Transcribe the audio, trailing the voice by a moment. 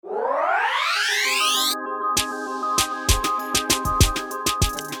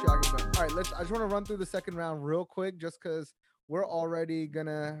I just want to run through the second round real quick, just because we're already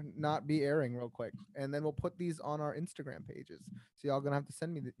gonna not be airing real quick, and then we'll put these on our Instagram pages. So y'all gonna have to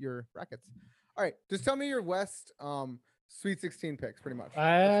send me your brackets. All right, just tell me your West Sweet 16 picks, pretty much.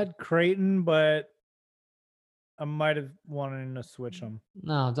 I had Creighton, but I might have wanted to switch them.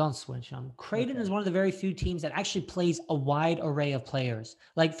 No, don't switch them. Creighton Okay. is one of the very few teams that actually plays a wide array of players.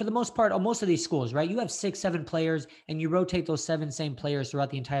 Like for the most part, on most of these schools, right? You have 6, 7 players and you rotate those 7 same players throughout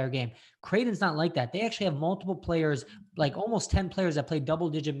the entire game. Creighton's not like that. They actually have multiple players, like almost 10 players that play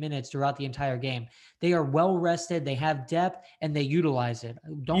double-digit minutes throughout the entire game. They are well rested, they have depth, and they utilize it.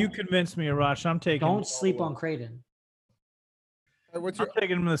 You convinced me, Arash. I'm taking. Don't sleep on Creighton. What's I'm your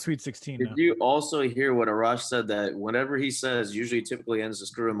taking him to the Sweet 16 now. Did you also hear what Arash said, that whenever he says, usually typically ends to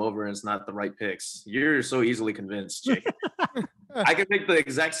screw him over and it's not the right picks? You're so easily convinced, Jake. I can make the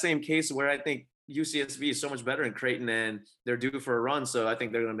exact same case where I think UCSB is so much better in Creighton and they're due for a run, so I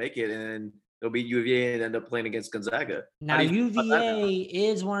think they're going to make it and they'll beat UVA and end up playing against Gonzaga? Now, UVA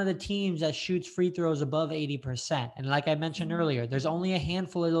is one of the teams that shoots free throws above 80%. And like I mentioned earlier, there's only a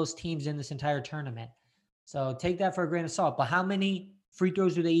handful of those teams in this entire tournament. So take that for a grain of salt. But how many free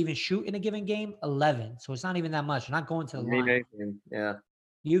throws do they even shoot in a given game? 11. So it's not even that much. They're not going to the line. Yeah.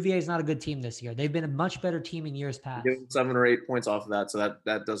 UVA is not a good team this year. They've been a much better team in years past. Give them 7 or 8 points off of that, so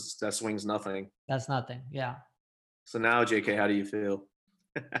that swings nothing. That's nothing. Yeah. So now, JK, how do you feel?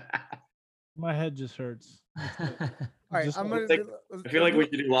 My head just hurts. All right, Just- I feel like we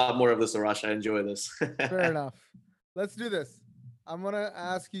should do a lot more of this, Arash. I enjoy this. Fair enough. Let's do this. I'm gonna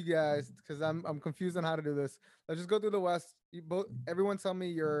ask you guys because I'm confused on how to do this. Let's just go through the West. Everyone tell me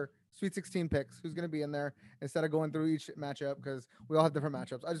your Sweet 16 picks. Who's gonna be in there instead of going through each matchup because we all have different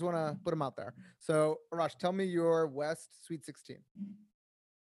matchups. I just want to put them out there. So, Arash, tell me your West Sweet 16.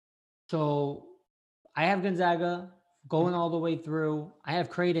 So I have Gonzaga going all the way through. I have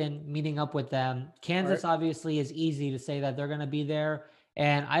Creighton meeting up with them. Kansas obviously is easy to say that they're going to be there.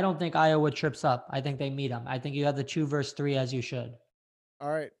 And I don't think Iowa trips up. I think they meet them. I think you have the 2 versus 3 as you should.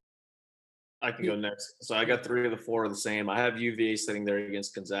 All right. I can go next. So I got 3 of the 4 are the same. I have UVA sitting there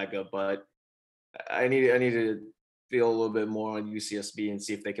against Gonzaga, but I need to feel a little bit more on UCSB and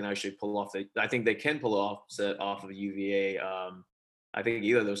see if they can actually pull off. I think they can pull off of UVA. I think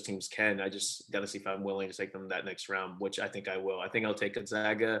either of those teams can. I just got to see if I'm willing to take them that next round, which I think I will. I think I'll take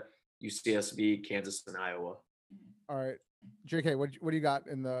Gonzaga, UCSB, Kansas, and Iowa. All right. JK, what do you got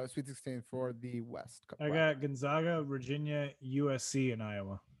in the Sweet 16 for the West? I got Gonzaga, Virginia, USC, and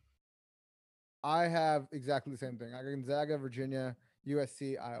Iowa. I have exactly the same thing. I got Gonzaga, Virginia,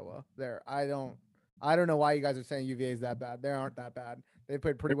 USC, Iowa. There. I don't know why you guys are saying UVA is that bad. They aren't that bad. They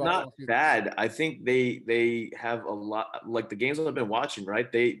played pretty well. Not bad. I think they have a lot, like the games I've been watching,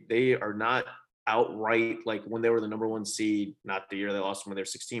 right? They are not outright like when they were the number 1 seed, not the year they lost when they're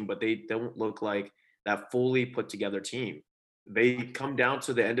 16, but they don't look like that fully put together team. They come down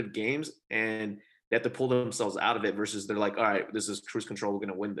to the end of games and they have to pull themselves out of it versus they're like, all right, this is cruise control. We're going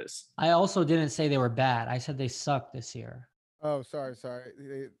to win this. I also didn't say they were bad. I said they sucked this year. Oh, sorry.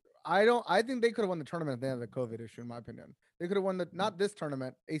 I think they could have won the tournament if they had the COVID issue, in my opinion. They could have won not this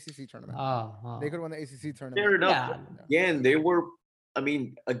tournament, ACC tournament. Oh. They could have won the ACC tournament. Fair enough. Yeah. Again, they were,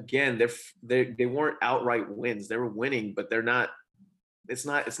 they weren't outright wins. They were winning, but they're not, it's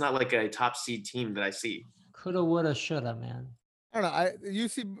not like a top seed team that I see. Coulda, woulda, shoulda, man. I don't know.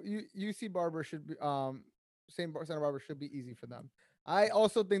 UC Barber should be Santa Barbara should be easy for them. I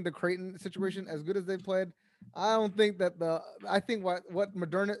also think the Creighton situation, as good as they played, I don't think that I think what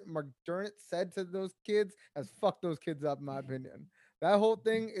McDermott said to those kids has fucked those kids up, in my opinion. That whole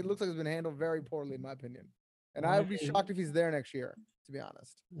thing, it looks like it's been handled very poorly, in my opinion. And I would be shocked if he's there next year, to be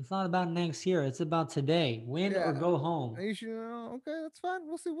honest. It's not about next year. It's about today. Win or go home. You should, okay, that's fine.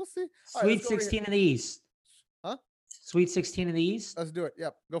 We'll see. Sweet 16 in the East. Huh? Sweet 16 in the East. Let's do it.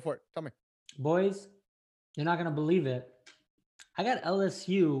 Yep. Go for it. Tell me. Boys, you're not going to believe it. I got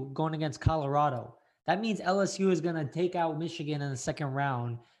LSU going against Colorado. That means LSU is going to take out Michigan in the second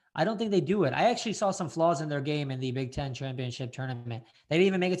round. I don't think they do it. I actually saw some flaws in their game in the Big Ten championship tournament. They didn't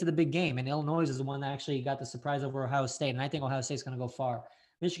even make it to the big game, and Illinois is the one that actually got the surprise over Ohio State, and I think Ohio State's going to go far.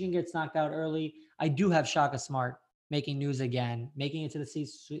 Michigan gets knocked out early. I do have Shaka Smart making news again, making it to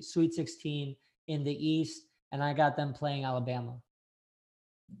the Sweet 16 in the East, and I got them playing Alabama.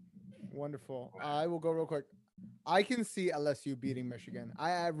 Wonderful. I will go real quick. I can see LSU beating Michigan.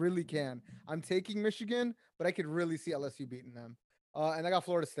 I really can. I'm taking Michigan, but I could really see LSU beating them. And I got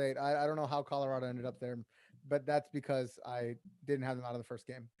Florida State. I don't know how Colorado ended up there, but that's because I didn't have them out of the first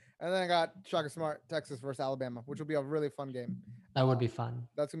game. And then I got Shaka Smart, Texas versus Alabama, which will be a really fun game. That would be fun.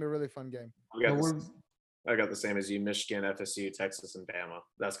 That's going to be a really fun game. I got the same as you: Michigan, FSU, Texas, and Bama.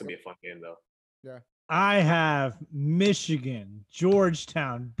 That's gonna be a fun game though. I have Michigan,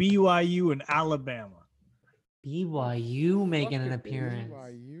 Georgetown, BYU, and Alabama. BYU making an Fucking appearance.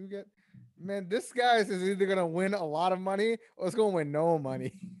 BYU man, this guy is either gonna win a lot of money or it's gonna win no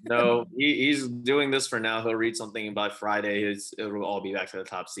money. No, he's doing this for now. He'll read something, and by Friday, it'll all be back to the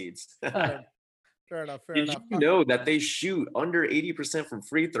top seeds. Fair enough. Fair Did enough. you know that they shoot under 80% from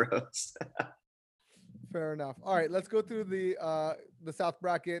free throws? Fair enough. All right, let's go through the South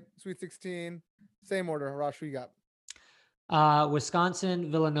bracket, Sweet 16. Same order. Rosh, who you got?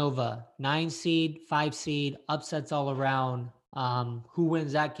 Wisconsin, Villanova, 9 seed, 5 seed, upsets all around. Who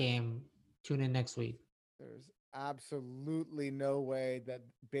wins that game? Tune in next week. There's absolutely no way that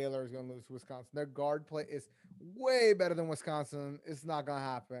Baylor is going to lose to Wisconsin. Their guard play is way better than Wisconsin. It's not going to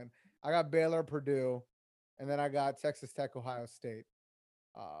happen. I got Baylor, Purdue, and then I got Texas Tech, Ohio State.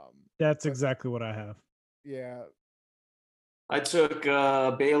 That's but- exactly what I have. Yeah, I took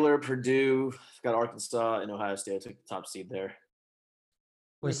Baylor, Purdue, got Arkansas, and Ohio State. I took the top seed there.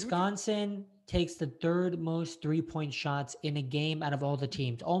 Wait, who'd you- Wisconsin takes the third most 3-point shots in a game out of all the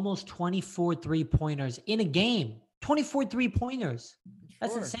teams. Almost 24 3-pointers in a game. 24 3-pointers.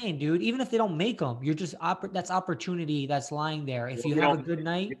 That's sure. insane, dude. Even if they don't make them, you're just that's opportunity that's lying there. If Well, you you have a don't- good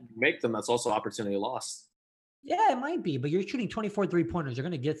night, You make them. That's also opportunity lost. yeah, it might be, but you're shooting 24 3-pointers. You're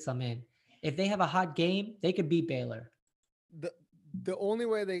going to get some in. If they have a hot game, they could beat Baylor. The only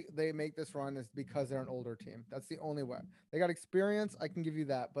way they make this run is because they're an older team. That's the only way. They got experience. I can give you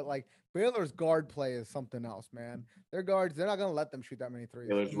that. But like Baylor's guard play is something else, man. Their guards, they're not gonna let them shoot that many threes.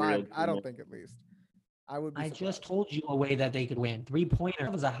 Baylor's I don't real. think, at least. I would. Be I just surprised. told you a way that they could win. 3-pointer.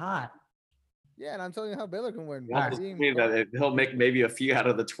 That was a hot. Yeah, and I'm telling you how Baylor can win. You by also being mean that guard- he'll make maybe a few out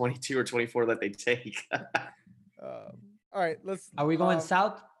of the 22 or 24 that they take. all right, let's. Are we going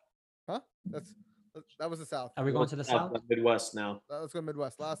south? That was the South. Are we going to the south? Midwest now. Let's go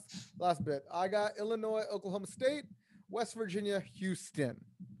Midwest. Last bit. I got Illinois, Oklahoma State, West Virginia, Houston.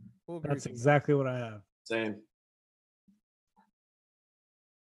 Who agrees That's with that? exactly what I have. Same.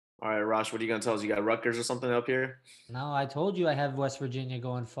 All right, Rosh, what are you gonna tell us? You got Rutgers or something up here? No, I told you I have West Virginia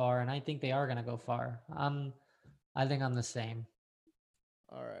going far, and I think they are going to go far. I think I'm the same.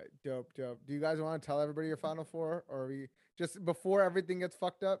 All right, dope. Do you guys want to tell everybody your Final Four, or are we just before everything gets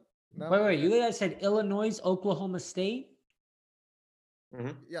fucked up? No. Wait. You guys said Illinois, Oklahoma State?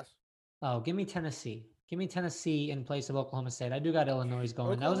 Yes. Oh, give me Tennessee. Give me Tennessee in place of Oklahoma State. I do got Illinois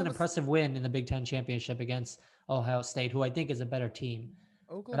going. That was an Oklahoma S- impressive win in the Big Ten championship against Ohio State, who I think is a better team.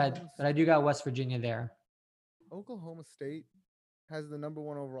 Oklahoma, But I do got West Virginia there. Oklahoma State has the number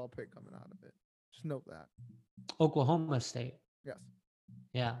 1 overall pick coming out of it. Just note that. Oklahoma State. Yes.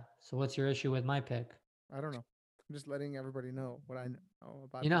 Yeah. So what's your issue with my pick? I don't know. I'm just letting everybody know what I know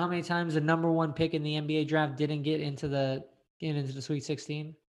about. You know how many times the number 1 pick in the NBA draft didn't get into the Sweet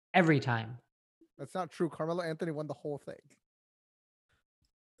 16? Every time. That's not true. Carmelo Anthony won the whole thing.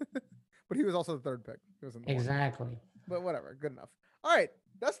 But he was also the 3rd pick. He wasn't the one. Exactly. But whatever, good enough. All right,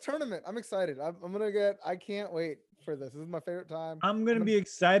 that's tournament. I'm excited. I'm gonna get. I can't wait for this. This is my favorite time. I'm gonna be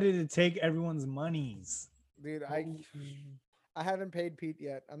excited to take everyone's monies. Dude, I haven't paid Pete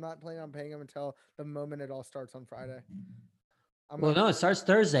yet. I'm not planning on paying him until the moment it all starts on Friday. Well, no, it starts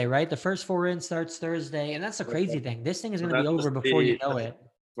Thursday, right? The first 4 in starts Thursday, and that's the crazy thing. This thing is going to be That's over just before you the- know it.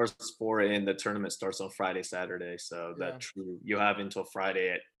 First 4 in the tournament starts on Friday, Saturday. So Yeah. that true. You have until Friday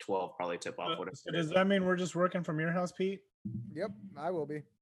at 12 probably tip off what So does that mean we're just working from your house, Pete? Yep, I will be.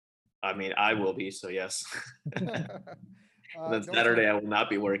 I mean, I will be, so yes. And then Don't Saturday I call- will not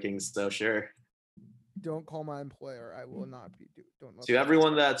be working, so sure. Don't call my employer. I will not be. Don't. let To them-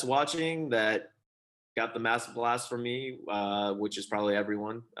 everyone that's watching that got the massive blast from me, which is probably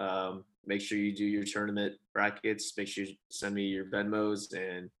everyone, make sure you do your tournament brackets. Make sure you send me your Venmos,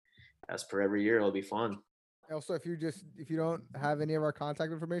 and as per every year, it'll be fun. Also, if you don't have any of our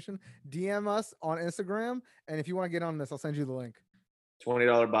contact information, DM us on Instagram, and if you want to get on this, I'll send you the link.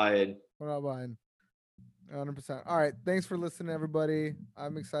 $20 buy-in. We're not buying. 100%. All right. Thanks for listening, everybody.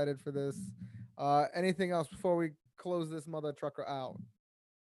 I'm excited for this. Anything else before we close this mother trucker out?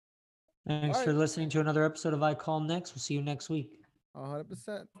 Thanks All for right. listening to another episode of I Call Next. We'll see you next week.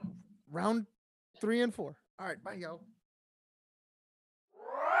 100%. Round 3 and 4. All right. Bye, y'all.